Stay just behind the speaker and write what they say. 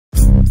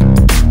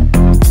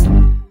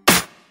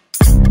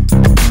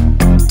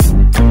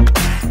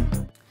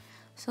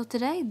So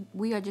today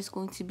we are just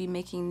going to be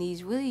making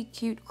these really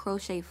cute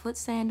crochet foot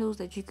sandals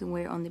that you can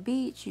wear on the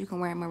beach. You can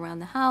wear them around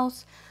the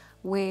house,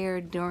 wear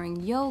during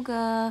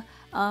yoga,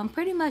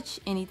 pretty much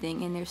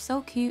anything. And they're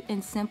so cute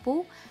and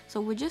simple.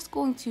 So we're just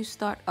going to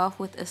start off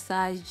with a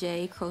size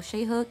J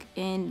crochet hook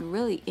in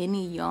really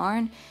any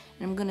yarn.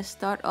 And I'm going to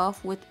start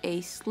off with a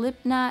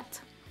slip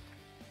knot.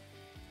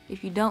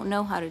 If you don't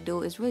know how to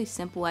do it, it's really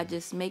simple. I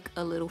just make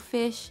a little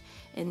fish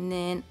and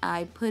then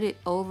I put it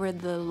over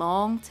the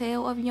long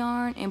tail of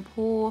yarn and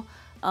pull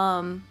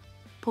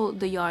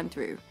the yarn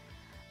through.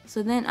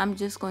 So then I'm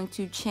just going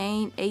to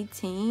chain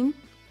 18.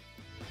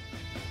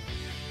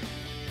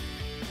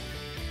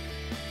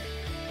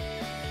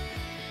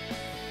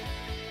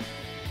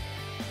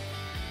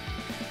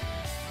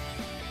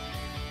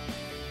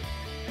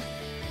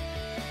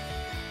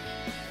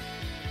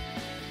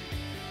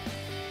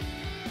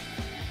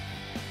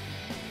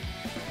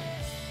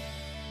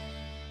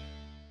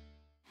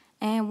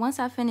 And once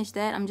I finish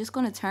that, I'm just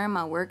going to turn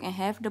my work and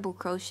half double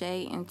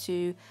crochet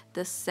into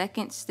the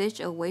second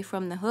stitch away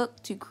from the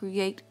hook to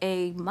create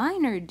a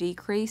minor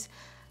decrease.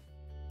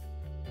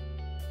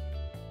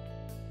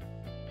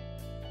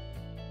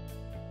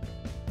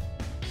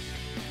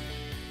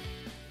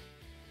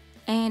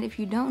 And if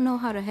you don't know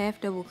how to half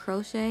double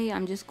crochet,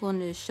 I'm just going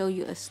to show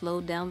you a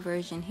slowed down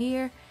version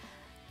here.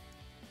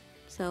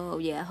 So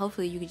yeah,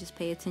 hopefully you can just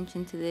pay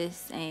attention to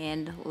this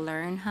and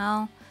learn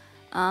how.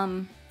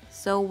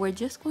 So we're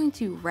just going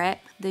to wrap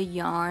the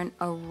yarn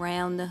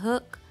around the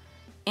hook,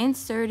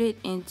 insert it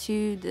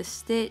into the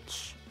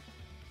stitch,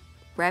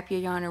 wrap your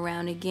yarn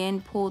around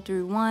again, pull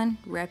through one,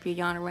 wrap your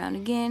yarn around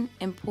again,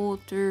 and pull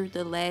through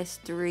the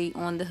last 3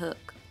 on the hook.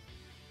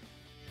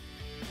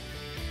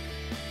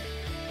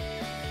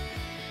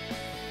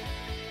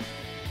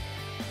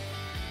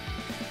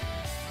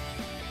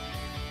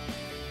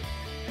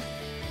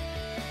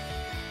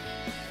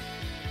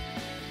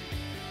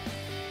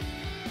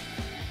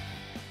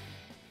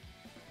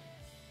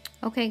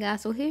 Okay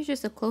guys, so here's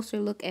just a closer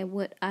look at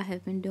what I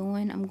have been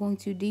doing. I'm going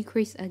to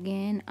decrease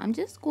again. I'm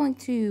just going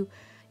to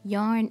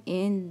yarn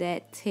in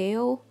that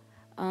tail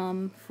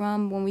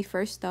from when we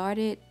first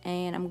started,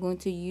 and I'm going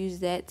to use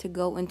that to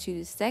go into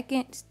the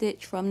second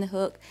stitch from the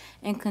hook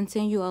and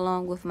continue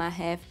along with my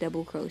half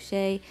double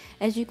crochet.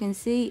 As you can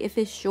see, if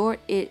it's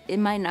short, it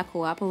might not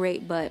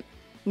cooperate, but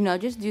you know,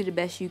 just do the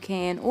best you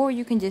can, or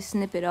you can just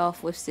snip it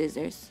off with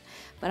scissors.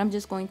 But I'm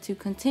just going to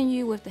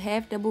continue with the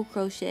half double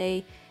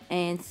crochet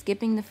and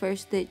skipping the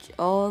first stitch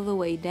all the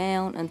way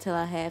down until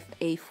I have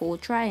a full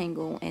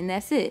triangle, and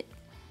that's it.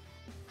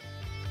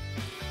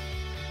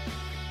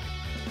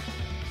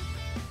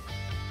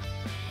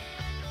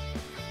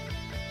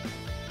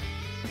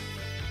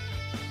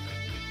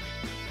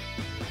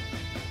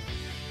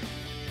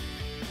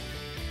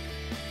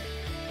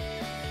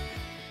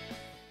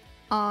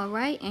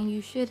 Alright, and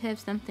you should have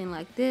something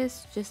like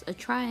this, just a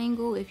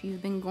triangle if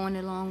you've been going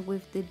along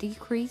with the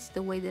decrease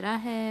the way that I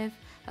have.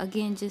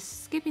 Again,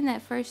 just skipping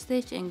that first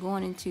stitch and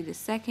going into the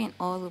second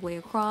all the way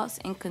across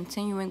and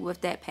continuing with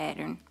that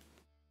pattern.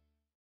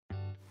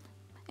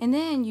 And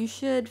then you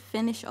should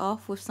finish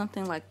off with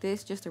something like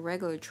this, just a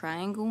regular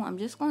triangle. I'm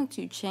just going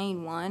to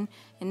chain 1,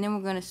 and then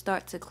we're going to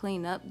start to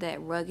clean up that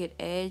rugged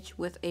edge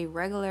with a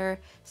regular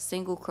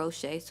single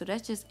crochet. So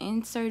that's just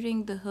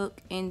inserting the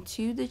hook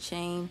into the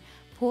chain,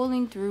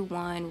 pulling through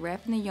 1,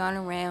 wrapping the yarn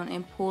around,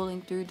 and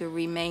pulling through the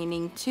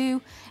remaining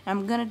 2. And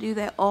I'm going to do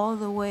that all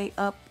the way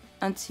up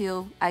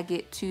until I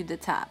get to the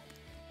top.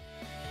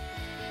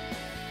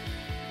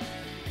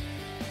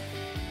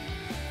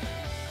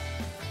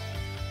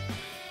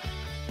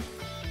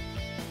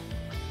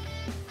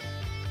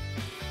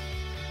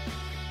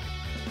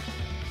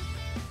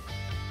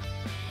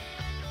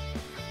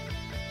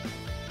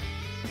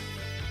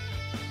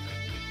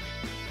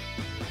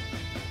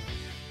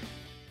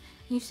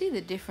 You see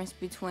the difference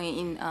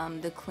between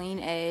the clean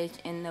edge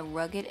and the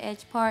rugged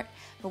edge part,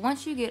 but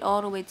once you get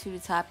all the way to the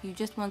top, you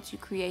just want to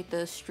create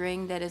the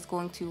string that is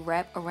going to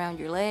wrap around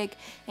your leg,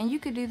 and you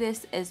could do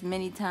this as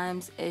many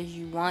times as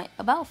you want.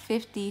 About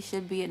 50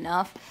 should be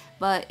enough,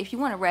 but if you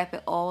want to wrap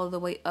it all the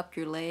way up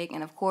your leg,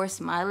 and of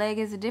course my leg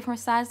is a different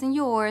size than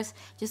yours,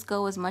 just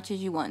go as much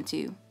as you want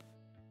to.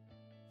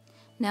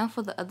 Now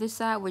for the other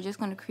side, we're just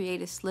going to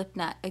create a slip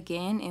knot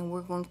again, and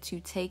we're going to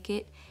take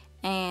it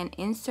and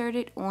insert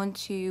it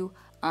onto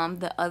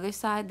the other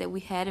side that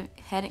we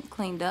hadn't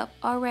cleaned up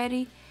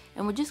already,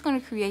 and we're just going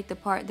to create the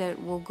part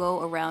that will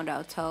go around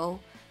our toe.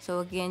 So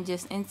again,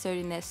 just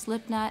inserting that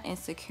slip knot and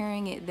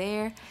securing it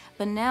there.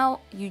 But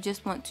now you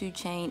just want to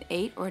chain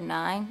 8 or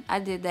 9. I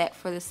did that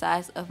for the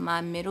size of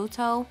my middle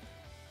toe,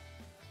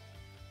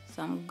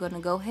 so I'm gonna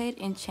go ahead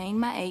and chain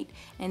my 8,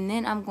 and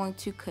then I'm going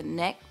to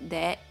connect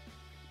that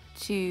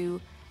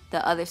to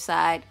the other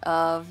side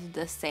of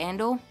the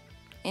sandal,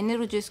 and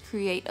it'll just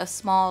create a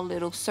small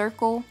little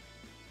circle.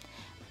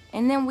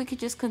 And then we could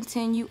just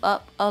continue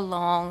up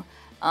along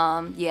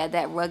yeah,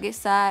 that rugged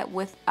side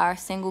with our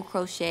single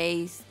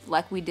crochets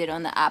like we did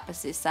on the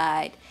opposite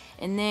side,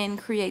 and then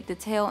create the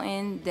tail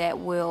end that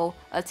will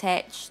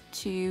attach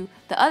to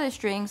the other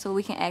string so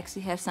we can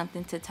actually have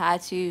something to tie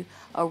to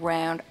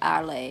around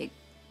our leg.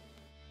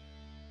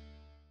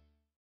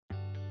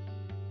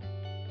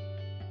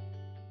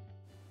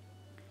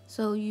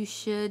 So you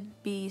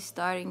should be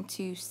starting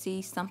to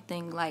see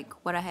something like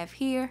what I have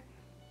here,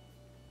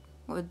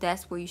 or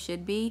that's where you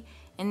should be.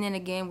 And then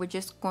again, we're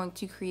just going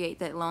to create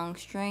that long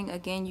string.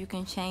 Again, you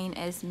can chain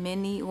as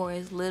many or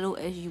as little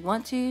as you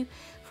want to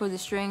for the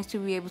strings to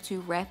be able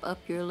to wrap up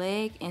your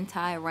leg and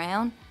tie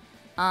around.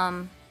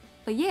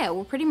 But yeah,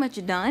 we're pretty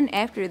much done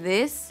after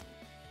this.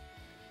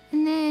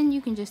 And then you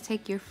can just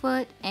take your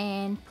foot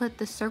and put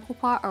the circle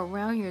part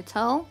around your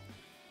toe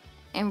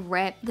and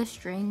wrap the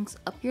strings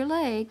up your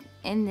leg.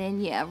 And then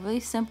yeah, really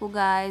simple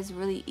guys,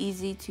 really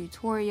easy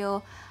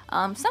tutorial.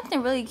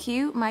 Something really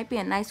cute, might be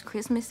a nice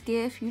Christmas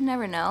gift, you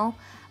never know.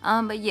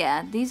 But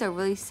yeah, these are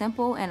really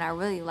simple and I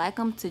really like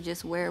them to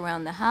just wear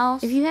around the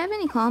house. If you have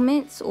any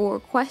comments or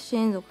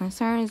questions or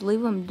concerns,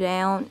 leave them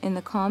down in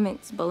the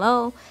comments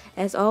below.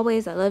 As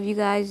always, I love you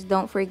guys.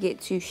 Don't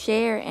forget to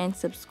share and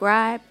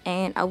subscribe,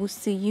 and I will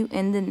see you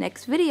in the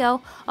next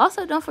video.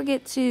 Also, don't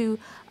forget to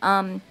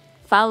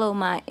follow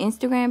my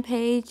Instagram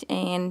page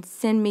and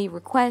send me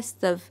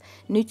requests of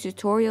new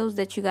tutorials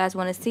that you guys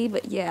want to see.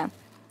 But yeah,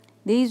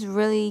 these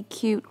really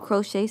cute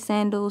crochet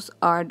sandals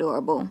are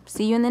adorable.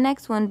 See you in the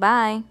next one.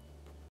 Bye.